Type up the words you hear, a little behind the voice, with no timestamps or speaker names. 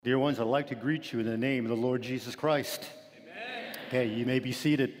Dear ones, I'd like to greet you in the name of the Lord Jesus Christ. Amen. Okay, you may be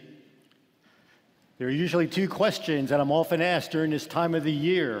seated. There are usually two questions that I'm often asked during this time of the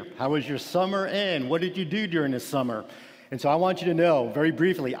year. How was your summer and what did you do during the summer? And so I want you to know, very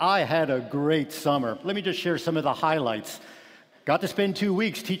briefly, I had a great summer. Let me just share some of the highlights. Got to spend 2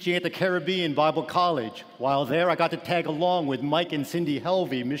 weeks teaching at the Caribbean Bible College. While there, I got to tag along with Mike and Cindy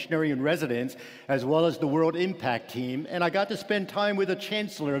Helvey, missionary in residence, as well as the World Impact Team. And I got to spend time with the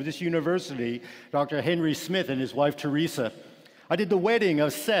chancellor of this university, Dr. Henry Smith, and his wife, Teresa. I did the wedding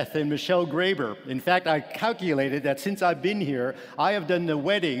of Seth and Michelle Graber. In fact, I calculated that since I've been here, I have done the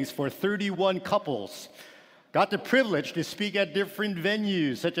weddings for 31 couples. Got the privilege to speak at different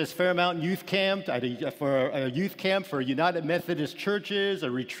venues, such as Fairmount Youth Camp, for a youth camp for United Methodist Churches, a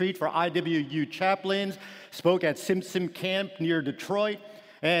retreat for IWU chaplains, spoke at Simpson Camp near Detroit,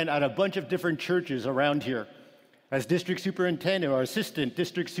 and at a bunch of different churches around here. As district superintendent or assistant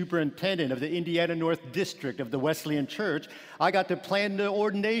district superintendent of the Indiana North District of the Wesleyan Church, I got to plan the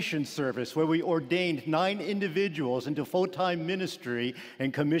ordination service where we ordained 9 individuals into full-time ministry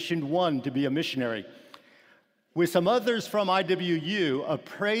and commissioned 1 to be a missionary. With some others from IWU, a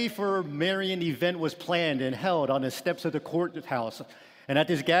Pray for Marion event was planned and held on the steps of the courthouse. And at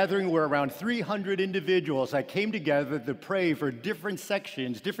this gathering were around 300 individuals that came together to pray for different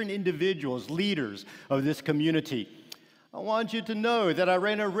sections, different individuals, leaders of this community. I want you to know that I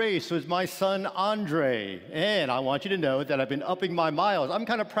ran a race with my son, Andre. And I want you to know that I've been upping my miles. I'm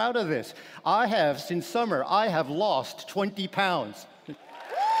kind of proud of this. Since summer, I have lost 20 pounds.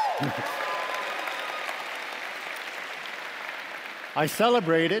 I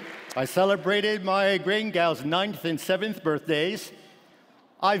celebrated my great gal's 9th and 7th birthdays.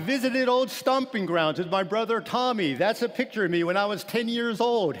 I visited old stomping grounds with my brother Tommy. That's a picture of me when I was 10 years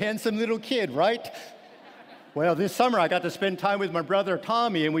old. Handsome little kid, right? Well, this summer I got to spend time with my brother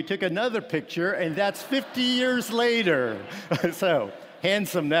Tommy, and we took another picture, and that's 50 years later. So,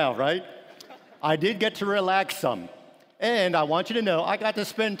 handsome now, right? I did get to relax some. And I want you to know I got to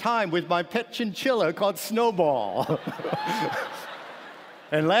spend time with my pet chinchilla called Snowball.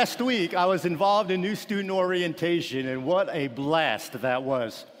 And last week, I was involved in new student orientation, and what a blast that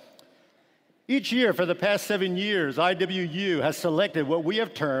was. Each year for the past 7 years, IWU has selected what we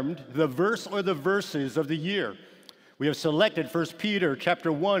have termed the verse or the verses of the year. We have selected 1 Peter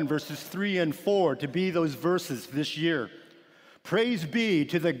chapter 1, verses 3 and 4 to be those verses this year. Praise be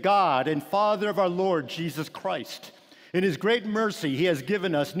to the God and Father of our Lord Jesus Christ. In his great mercy, he has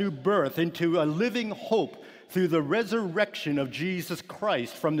given us new birth into a living hope through the resurrection of Jesus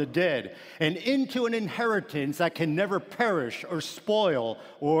Christ from the dead, and into an inheritance that can never perish or spoil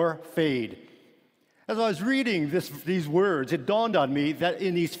or fade. As I was reading these words, it dawned on me that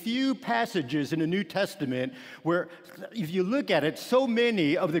in these few passages in the New Testament, where if you look at it, so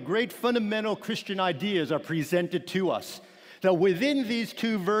many of the great fundamental Christian ideas are presented to us, that within these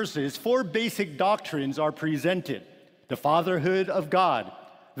 2 verses, 4 basic doctrines are presented: the fatherhood of God,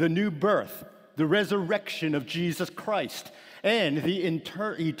 the new birth, the resurrection of Jesus Christ, and the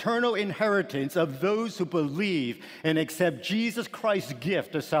eternal inheritance of those who believe and accept Jesus Christ's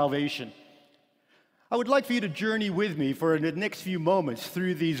gift of salvation. I would like for you to journey with me for the next few moments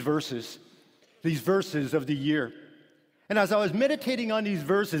through these verses of the year. And as I was meditating on these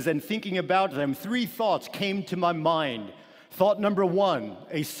verses and thinking about them, 3 thoughts came to my mind. Thought number 1,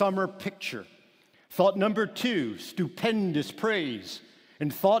 a summer picture. Thought number 2, stupendous praise.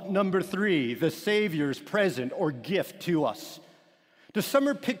 And thought number 3, the Savior's present or gift to us. The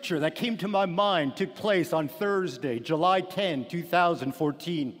summer picture that came to my mind took place on Thursday, July 10,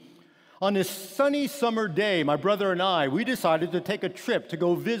 2014. On this sunny summer day, my brother and I, we decided to take a trip to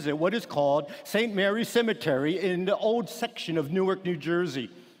go visit what is called St. Mary's Cemetery in the old section of Newark, New Jersey.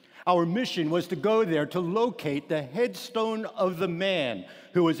 Our mission was to go there to locate the headstone of the man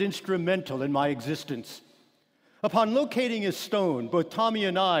who was instrumental in my existence. Upon locating his stone, both Tommy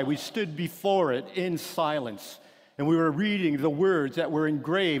and I, we stood before it in silence, and we were reading the words that were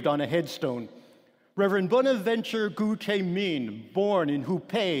engraved on a headstone. Reverend Bonaventure Guche Min, born in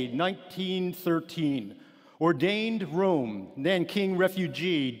Hupei, 1913, ordained Rome, Nanking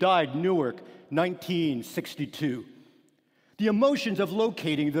refugee, died Newark, 1962. The emotions of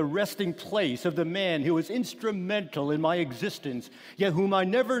locating the resting place of the man who was instrumental in my existence, yet whom I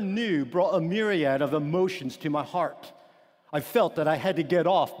never knew, brought a myriad of emotions to my heart. I felt that I had to get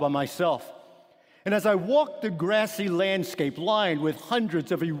off by myself. And as I walked the grassy landscape lined with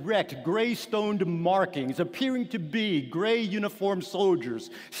hundreds of erect, gray-stoned markings appearing to be gray uniformed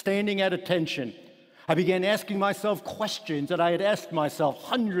soldiers standing at attention, I began asking myself questions that I had asked myself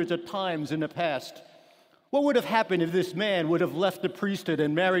hundreds of times in the past. What would have happened if this man would have left the priesthood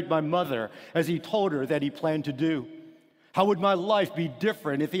and married my mother as he told her that he planned to do? How would my life be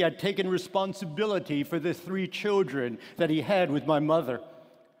different if he had taken responsibility for the 3 children that he had with my mother?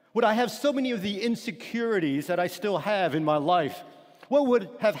 Would I have so many of the insecurities that I still have in my life? What would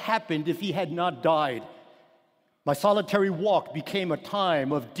have happened if he had not died? My solitary walk became a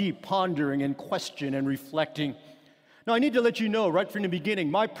time of deep pondering and question and reflecting. Now, I need to let you know right from the beginning,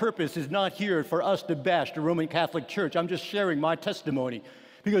 my purpose is not here for us to bash the Roman Catholic Church. I'm just sharing my testimony.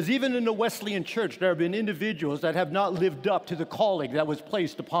 Because even in the Wesleyan Church, there have been individuals that have not lived up to the calling that was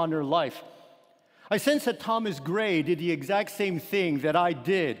placed upon their life. I sense that Thomas Gray did the exact same thing that I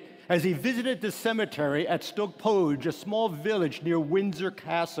did as he visited the cemetery at Stoke Poge, a small village near Windsor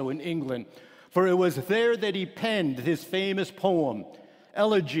Castle in England. For it was there that he penned his famous poem,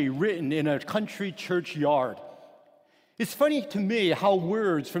 Elegy, written in a country churchyard. It's funny to me how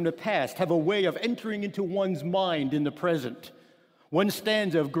words from the past have a way of entering into one's mind in the present. One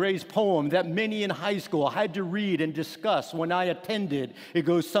stanza of Gray's poem that many in high school had to read and discuss when I attended, it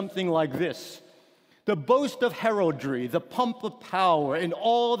goes something like this. The boast of heraldry, the pomp of power, and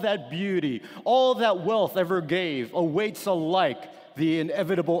all that beauty, all that wealth ever gave, awaits alike the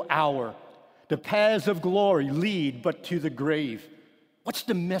inevitable hour. The paths of glory lead but to the grave. What's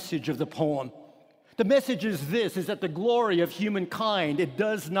the message of the poem? The message is this, is that the glory of humankind, it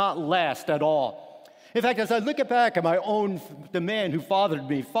does not last at all. In fact, as I look back at the man who fathered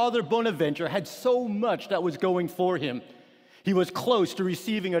me, Father Bonaventure had so much that was going for him. He was close to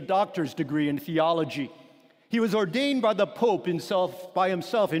receiving a doctor's degree in theology. He was ordained by the Pope by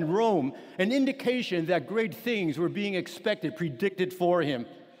himself in Rome, an indication that great things were being predicted for him.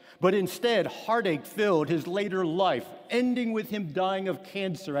 But instead, heartache filled his later life, ending with him dying of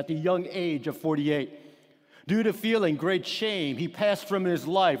cancer at the young age of 48. Due to feeling great shame, he passed from his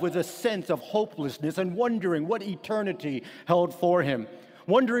life with a sense of hopelessness and wondering what eternity held for him,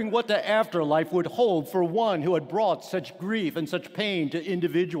 wondering what the afterlife would hold for one who had brought such grief and such pain to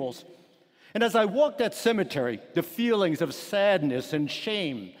individuals. And as I walked that cemetery, the feelings of sadness and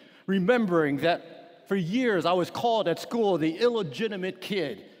shame, remembering that for years I was called at school the illegitimate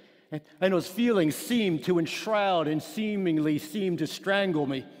kid, and those feelings seemed to enshroud and seemingly seemed to strangle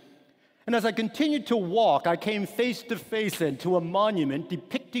me. And as I continued to walk, I came face to face then to a monument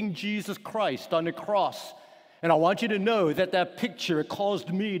depicting Jesus Christ on the cross. And I want you to know that that picture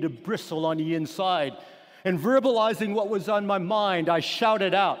caused me to bristle on the inside. And verbalizing what was on my mind, I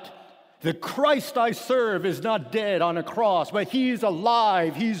shouted out, "The Christ I serve is not dead on a cross, but he's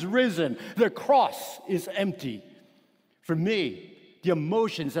alive, he's risen. The cross is empty." For me, the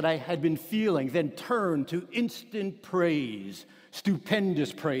emotions that I had been feeling then turned to instant praise,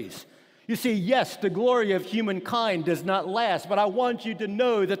 stupendous praise. You see, yes, the glory of humankind does not last, but I want you to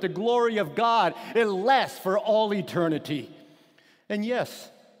know that the glory of God, it lasts for all eternity. And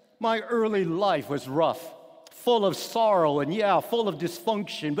yes, my early life was rough, full of sorrow and full of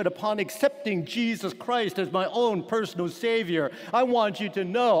dysfunction, but upon accepting Jesus Christ as my own personal Savior, I want you to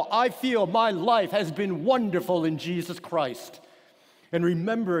know I feel my life has been wonderful in Jesus Christ. And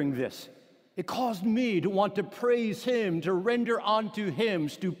remembering this, it caused me to want to praise him, to render unto him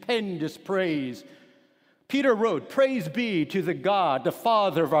stupendous praise. Peter wrote, "Praise be to the God, the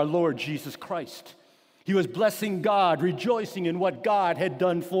Father of our Lord Jesus Christ." He was blessing God, rejoicing in what God had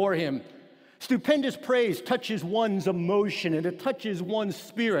done for him. Stupendous praise touches one's emotion and it touches one's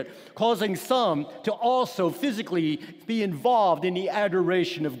spirit, causing some to also physically be involved in the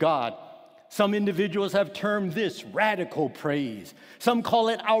adoration of God. Some individuals have termed this radical praise. Some call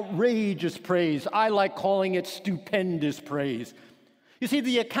it outrageous praise. I like calling it stupendous praise. You see,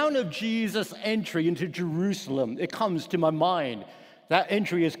 the account of Jesus' entry into Jerusalem, it comes to my mind. That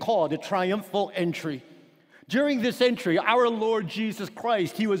entry is called the triumphal entry. During this entry, our Lord Jesus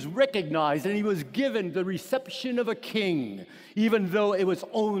Christ, he was recognized and he was given the reception of a king, even though it was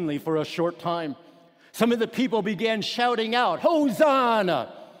only for a short time. Some of the people began shouting out,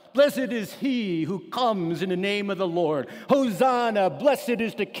 "Hosanna! Blessed is he who comes in the name of the Lord. Hosanna, blessed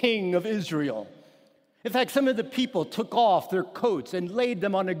is the King of Israel." In fact, some of the people took off their coats and laid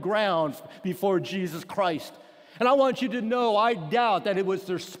them on the ground before Jesus Christ. And I want you to know, I doubt that it was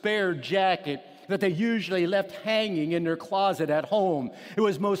their spare jacket that they usually left hanging in their closet at home. It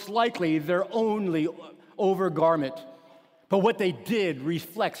was most likely their only overgarment. But what they did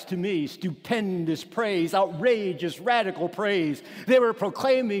reflects to me stupendous praise, outrageous, radical praise. They were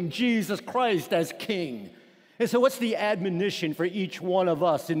proclaiming Jesus Christ as King. And so what's the admonition for each one of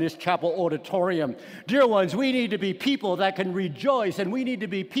us in this chapel auditorium? Dear ones, we need to be people that can rejoice, and we need to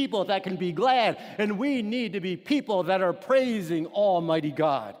be people that can be glad, and we need to be people that are praising Almighty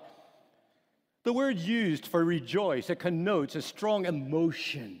God. The word used for rejoice, it connotes a strong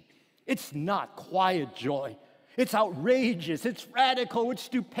emotion. It's not quiet joy. It's outrageous, it's radical, it's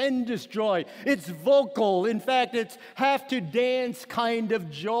stupendous joy. It's vocal. In fact, it's have-to-dance kind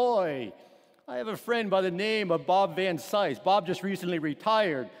of joy. I have a friend by the name of Bob Van Cise. Bob just recently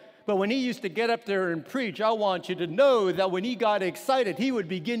retired. But when he used to get up there and preach, I want you to know that when he got excited, he would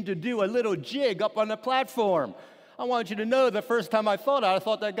begin to do a little jig up on the platform. I want you to know the first time I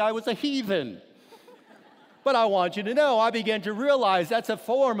thought that guy was a heathen. But I want you to know, I began to realize that's a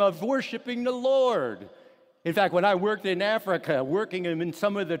form of worshiping the Lord. In fact, when I worked in Africa, working in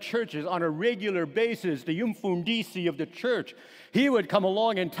some of the churches on a regular basis, the Umfundisi of the church, he would come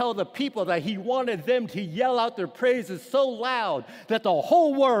along and tell the people that he wanted them to yell out their praises so loud that the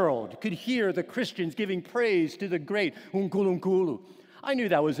whole world could hear the Christians giving praise to the great Unkulunkulu. I knew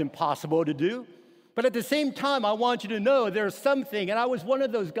that was impossible to do. But at the same time, I want you to know there's something, and I was one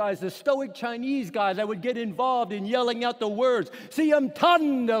of those guys, the stoic Chinese guy that would get involved in yelling out the words,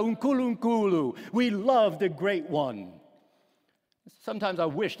 Siyamtanda Unkulunkulu. We love the Great One. Sometimes I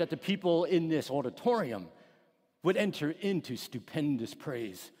wish that the people in this auditorium would enter into stupendous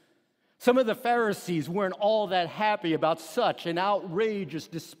praise. Some of the Pharisees weren't all that happy about such an outrageous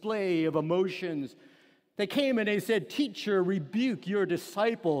display of emotions. They came and they said, "Teacher, rebuke your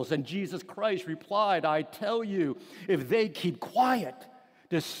disciples." And Jesus Christ replied, "I tell you, if they keep quiet,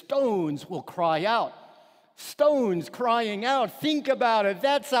 the stones will cry out." Stones crying out. Think about it.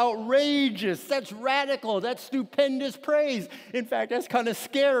 That's outrageous. That's radical. That's stupendous praise. In fact, that's kind of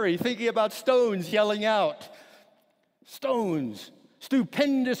scary, thinking about stones yelling out. Stones,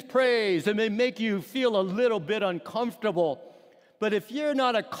 stupendous praise. It may make you feel a little bit uncomfortable. But if you're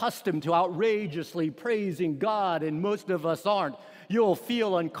not accustomed to outrageously praising God, and most of us aren't, you'll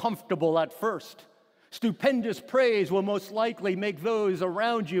feel uncomfortable at first. Stupendous praise will most likely make those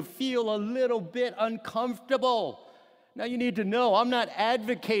around you feel a little bit uncomfortable. Now, you need to know, I'm not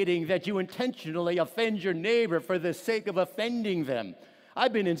advocating that you intentionally offend your neighbor for the sake of offending them.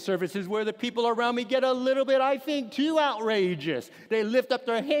 I've been in services where the people around me get a little bit, I think, too outrageous. They lift up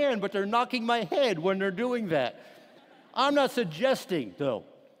their hand, but they're knocking my head when they're doing that. I'm not suggesting, though,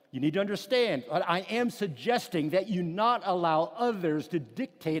 you need to understand, but I am suggesting that you not allow others to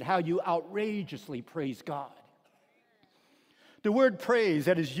dictate how you outrageously praise God. The word praise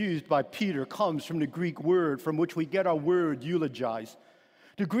that is used by Peter comes from the Greek word from which we get our word eulogize.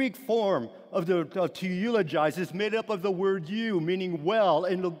 The Greek form of to eulogize is made up of the word eu, meaning well,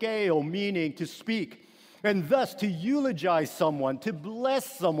 and logeo, meaning to speak. And thus, to eulogize someone, to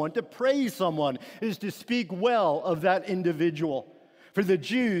bless someone, to praise someone, is to speak well of that individual. For the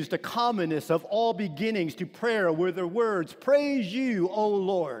Jews, the commonest of all beginnings to prayer were the words, "Praise you, O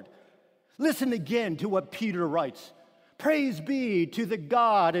Lord." Listen again to what Peter writes. "Praise be to the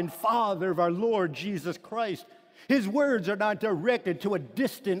God and Father of our Lord Jesus Christ." His words are not directed to a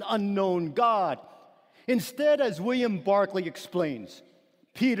distant, unknown God. Instead, as William Barclay explains,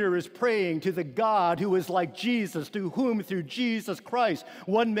 Peter is praying to the God who is like Jesus, to whom through Jesus Christ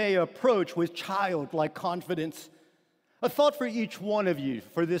one may approach with childlike confidence. A thought for each one of you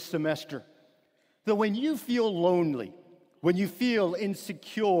for this semester, that when you feel lonely, when you feel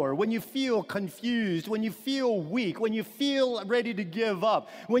insecure, when you feel confused, when you feel weak, when you feel ready to give up,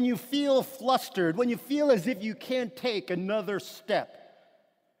 when you feel flustered, when you feel as if you can't take another step,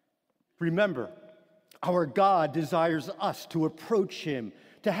 remember, our God desires us to approach Him,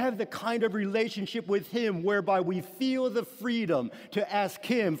 to have the kind of relationship with Him whereby we feel the freedom to ask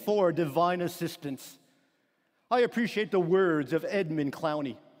Him for divine assistance. I appreciate the words of Edmund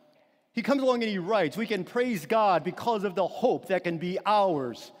Clowney. He comes along and he writes, "We can praise God because of the hope that can be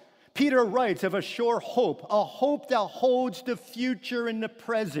ours." Peter writes of a sure hope, a hope that holds the future in the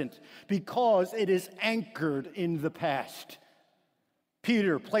present because it is anchored in the past.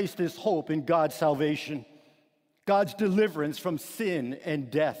 Peter placed his hope in God's salvation, God's deliverance from sin and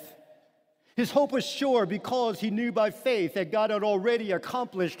death. His hope was sure because he knew by faith that God had already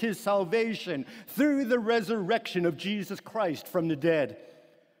accomplished his salvation through the resurrection of Jesus Christ from the dead.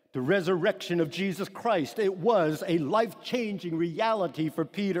 The resurrection of Jesus Christ, it was a life-changing reality for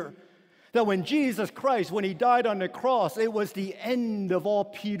Peter. That when Jesus Christ, when he died on the cross, it was the end of all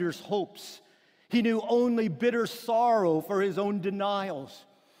Peter's hopes. He knew only bitter sorrow for his own denials.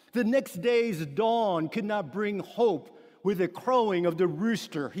 The next day's dawn could not bring hope with the crowing of the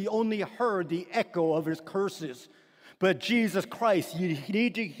rooster. He only heard the echo of his curses. But Jesus Christ, you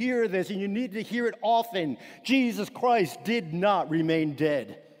need to hear this, and you need to hear it often. Jesus Christ did not remain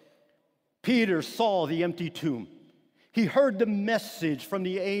dead. Peter saw the empty tomb. He heard the message from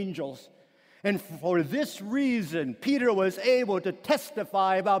the angels. And for this reason, Peter was able to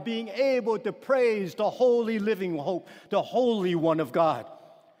testify about being able to praise the holy living hope, the Holy One of God.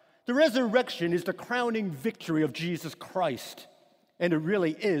 The resurrection is the crowning victory of Jesus Christ, and it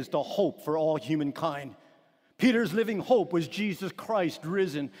really is the hope for all humankind. Peter's living hope was Jesus Christ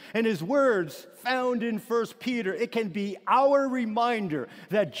risen, and his words found in 1 Peter, it can be our reminder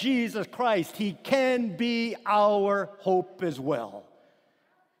that Jesus Christ, he can be our hope as well.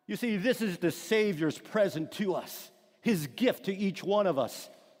 You see, this is the Savior's present to us, his gift to each one of us.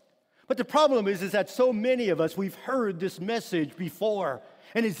 But the problem is that so many of us, we've heard this message before,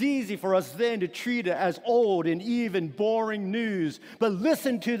 and it's easy for us then to treat it as old and even boring news. But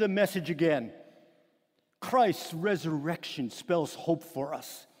listen to the message again. Christ's resurrection spells hope for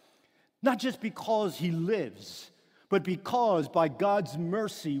us, not just because he lives, but because by God's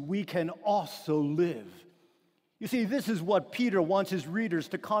mercy we can also live. You see, this is what Peter wants his readers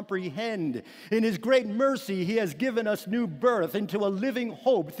to comprehend. In his great mercy, he has given us new birth into a living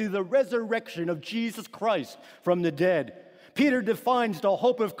hope through the resurrection of Jesus Christ from the dead. Peter defines the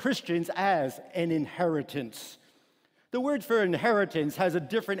hope of Christians as an inheritance. The word for inheritance has a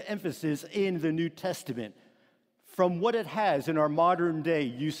different emphasis in the New Testament from what it has in our modern day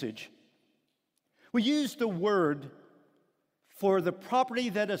usage. We use the word for the property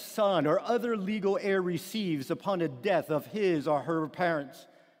that a son or other legal heir receives upon the death of his or her parents.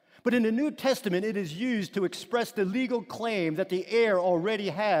 But in the New Testament, it is used to express the legal claim that the heir already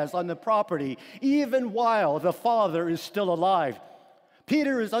has on the property, even while the father is still alive.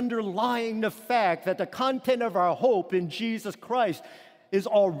 Peter is underlying the fact that the content of our hope in Jesus Christ is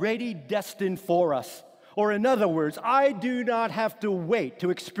already destined for us. Or in other words, I do not have to wait to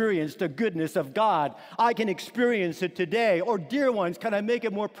experience the goodness of God. I can experience it today. Or dear ones, can I make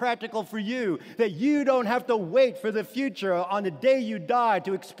it more practical for you that you don't have to wait for the future on the day you die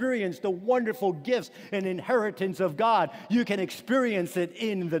to experience the wonderful gifts and inheritance of God. You can experience it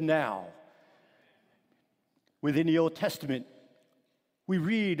in the now. Within the Old Testament, we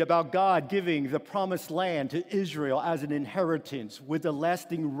read about God giving the promised land to Israel as an inheritance with a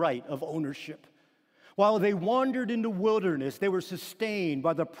lasting right of ownership. While they wandered in the wilderness, they were sustained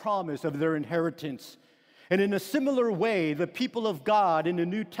by the promise of their inheritance. And in a similar way, the people of God in the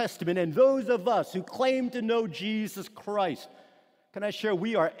New Testament and those of us who claim to know Jesus Christ, can I share,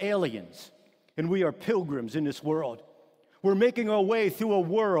 we are aliens and we are pilgrims in this world. We're making our way through a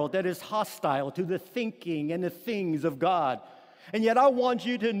world that is hostile to the thinking and the things of God. And yet I want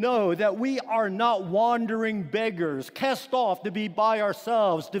you to know that we are not wandering beggars, cast off to be by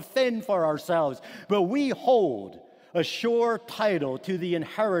ourselves, to fend for ourselves, but we hold a sure title to the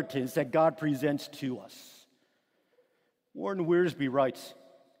inheritance that God presents to us. Warren Wiersbe writes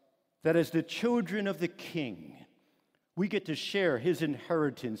that as the children of the King, we get to share his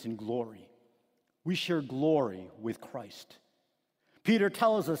inheritance in glory. We share glory with Christ. Peter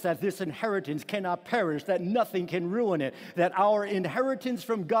tells us that this inheritance cannot perish, that nothing can ruin it, that our inheritance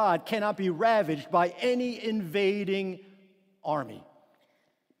from God cannot be ravaged by any invading army.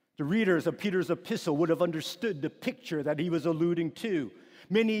 The readers of Peter's epistle would have understood the picture that he was alluding to.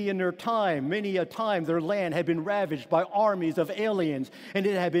 Many a time, their land had been ravaged by armies of aliens, and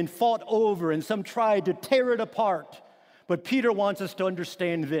it had been fought over, and some tried to tear it apart. But Peter wants us to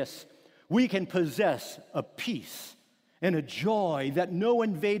understand this. We can possess a peace and a joy that no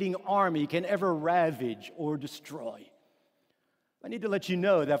invading army can ever ravage or destroy. I need to let you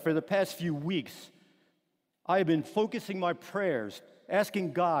know that for the past few weeks, I have been focusing my prayers,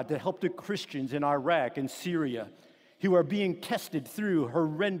 asking God to help the Christians in Iraq and Syria who are being tested through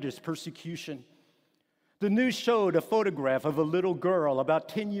horrendous persecution. The news showed a photograph of a little girl about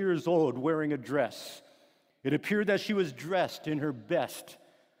 10 years old wearing a dress. It appeared that she was dressed in her best.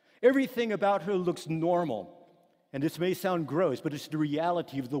 Everything about her looks normal. And this may sound gross, but it's the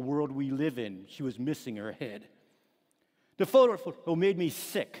reality of the world we live in. She was missing her head. The photo made me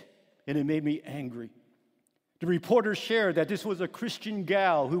sick, and it made me angry. The reporter shared that this was a Christian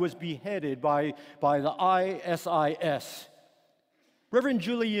gal who was beheaded by the ISIS. Reverend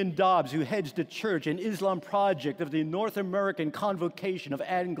Julian Dobbs, who heads the Church and Islam Project of the North American Convocation of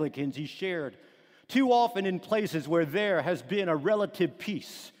Anglicans, he shared, too often in places where there has been a relative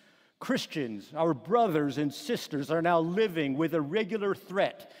peace, Christians, our brothers and sisters, are now living with a regular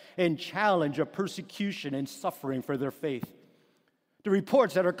threat and challenge of persecution and suffering for their faith. The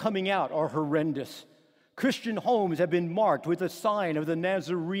reports that are coming out are horrendous. Christian homes have been marked with a sign of the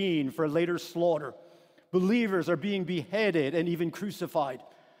Nazarene for later slaughter. Believers are being beheaded and even crucified.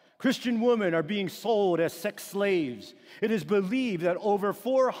 Christian women are being sold as sex slaves. It is believed that over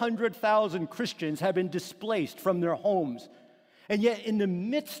 400,000 Christians have been displaced from their homes. And yet, in the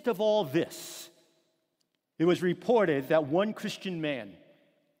midst of all this, it was reported that one Christian man,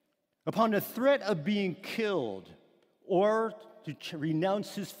 upon the threat of being killed or to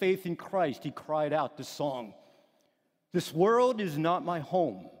renounce his faith in Christ, he cried out the song, "This world is not my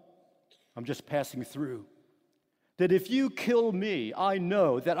home. I'm just passing through. That if you kill me, I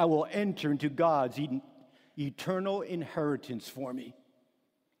know that I will enter into God's eternal inheritance for me."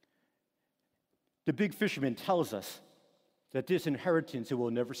 The big fisherman tells us that this inheritance, it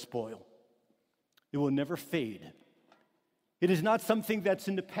will never spoil. It will never fade. It is not something that's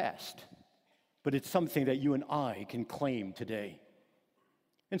in the past, but it's something that you and I can claim today.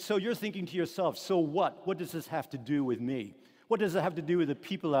 And so you're thinking to yourself, so what? What does this have to do with me? What does it have to do with the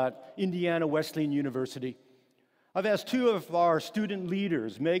people at Indiana Wesleyan University? I've asked two of our student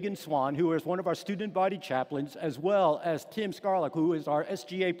leaders, Megan Swan, who is one of our student body chaplains, as well as Tim Scarlock, who is our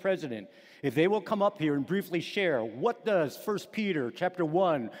SGA president, if they will come up here and briefly share what does 1 Peter chapter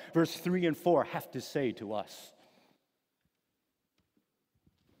 1, verse 3 and 4 have to say to us.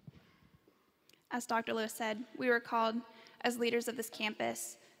 As Dr. Lewis said, we were called as leaders of this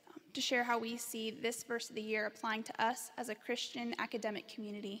campus to share how we see this verse of the year applying to us as a Christian academic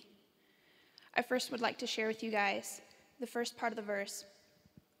community. I first would like to share with you guys the first part of the verse.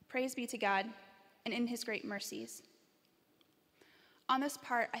 Praise be to God, and in his great mercies. On this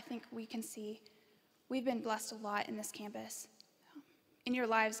part, I think we can see we've been blessed a lot in this campus. In your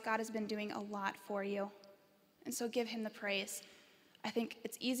lives, God has been doing a lot for you, and so give him the praise. I think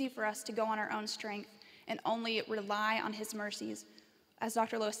it's easy for us to go on our own strength and only rely on his mercies, as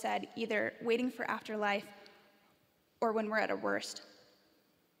Dr. Lowe said, either waiting for afterlife or when we're at our worst.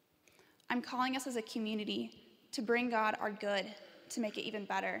 I'm calling us as a community to bring God our good to make it even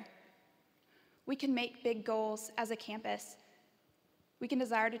better. We can make big goals as a campus. We can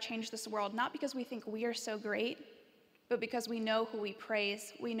desire to change this world, not because we think we are so great, but because we know who we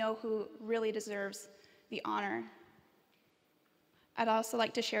praise. We know who really deserves the honor. I'd also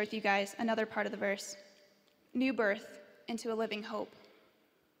like to share with you guys another part of the verse. New birth into a living hope.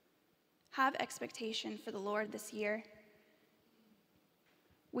 Have expectation for the Lord this year.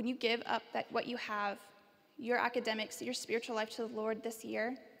 When you give up what you have, your academics, your spiritual life to the Lord this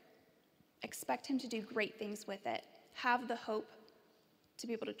year, expect him to do great things with it. Have the hope to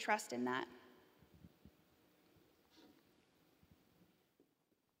be able to trust in that.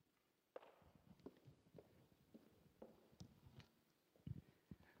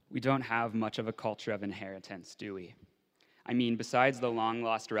 We don't have much of a culture of inheritance, do we? I mean, besides the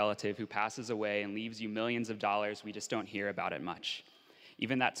long-lost relative who passes away and leaves you millions of dollars, we just don't hear about it much.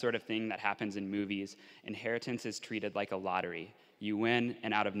 Even that sort of thing that happens in movies, inheritance is treated like a lottery. You win,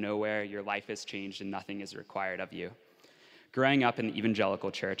 and out of nowhere, your life is changed and nothing is required of you. Growing up in the evangelical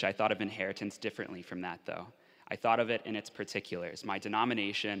church, I thought of inheritance differently from that, though. I thought of it in its particulars, my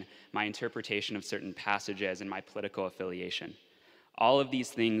denomination, my interpretation of certain passages, and my political affiliation. All of these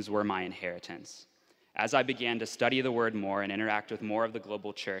things were my inheritance. As I began to study the word more and interact with more of the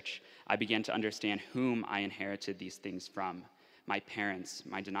global church, I began to understand whom I inherited these things from. My parents,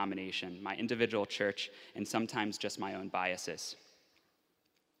 my denomination, my individual church, and sometimes just my own biases.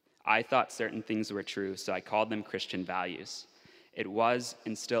 I thought certain things were true, so I called them Christian values. It was,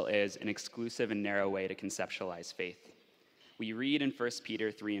 and still is, an exclusive and narrow way to conceptualize faith. We read in 1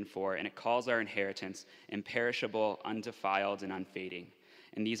 Peter 3 and 4, and it calls our inheritance imperishable, undefiled, and unfading.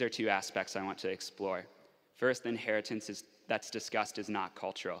 And these are two aspects I want to explore. First, the inheritance that's discussed is not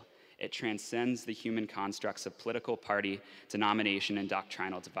cultural. It transcends the human constructs of political party, denomination, and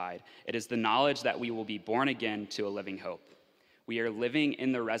doctrinal divide. It is the knowledge that we will be born again to a living hope. We are living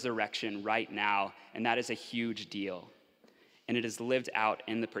in the resurrection right now, and that is a huge deal. And it is lived out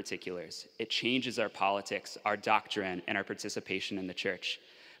in the particulars. It changes our politics, our doctrine, and our participation in the church,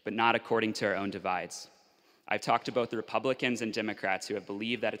 but not according to our own divides. I've talked to both Republicans and Democrats who have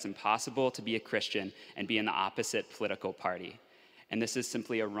believed that it's impossible to be a Christian and be in the opposite political party. And this is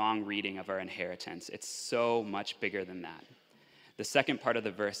simply a wrong reading of our inheritance. It's so much bigger than that. The second part of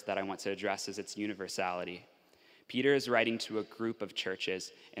the verse that I want to address is its universality. Peter is writing to a group of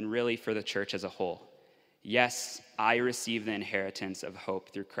churches, and really for the church as a whole. Yes, I receive the inheritance of hope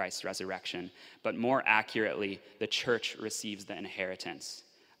through Christ's resurrection, but more accurately, the church receives the inheritance.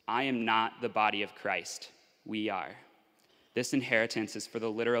 I am not the body of Christ. We are. This inheritance is for the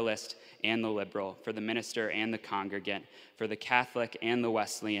literalist and the liberal, for the minister and the congregant, for the Catholic and the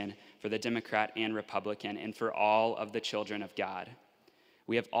Wesleyan, for the Democrat and Republican, and for all of the children of God.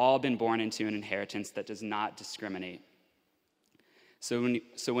 We have all been born into an inheritance that does not discriminate. So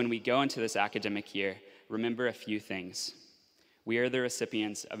when we go into this academic year, remember a few things. We are the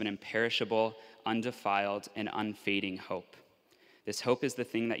recipients of an imperishable, undefiled, and unfading hope. This hope is the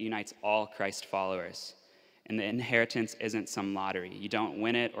thing that unites all Christ followers. And the inheritance isn't some lottery. You don't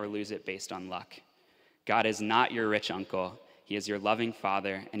win it or lose it based on luck. God is not your rich uncle. He is your loving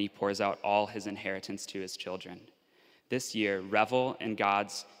Father, and he pours out all his inheritance to his children. This year, revel in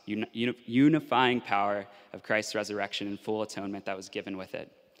God's unifying power of Christ's resurrection and full atonement that was given with it.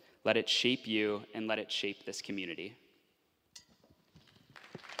 Let it shape you, and let it shape this community.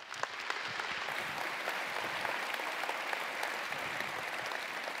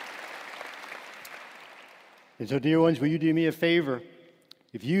 And so, dear ones, will you do me a favor?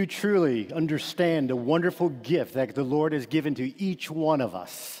 If you truly understand the wonderful gift that the Lord has given to each one of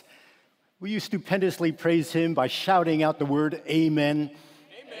us, will you stupendously praise him by shouting out the word amen?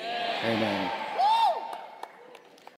 Amen. Amen.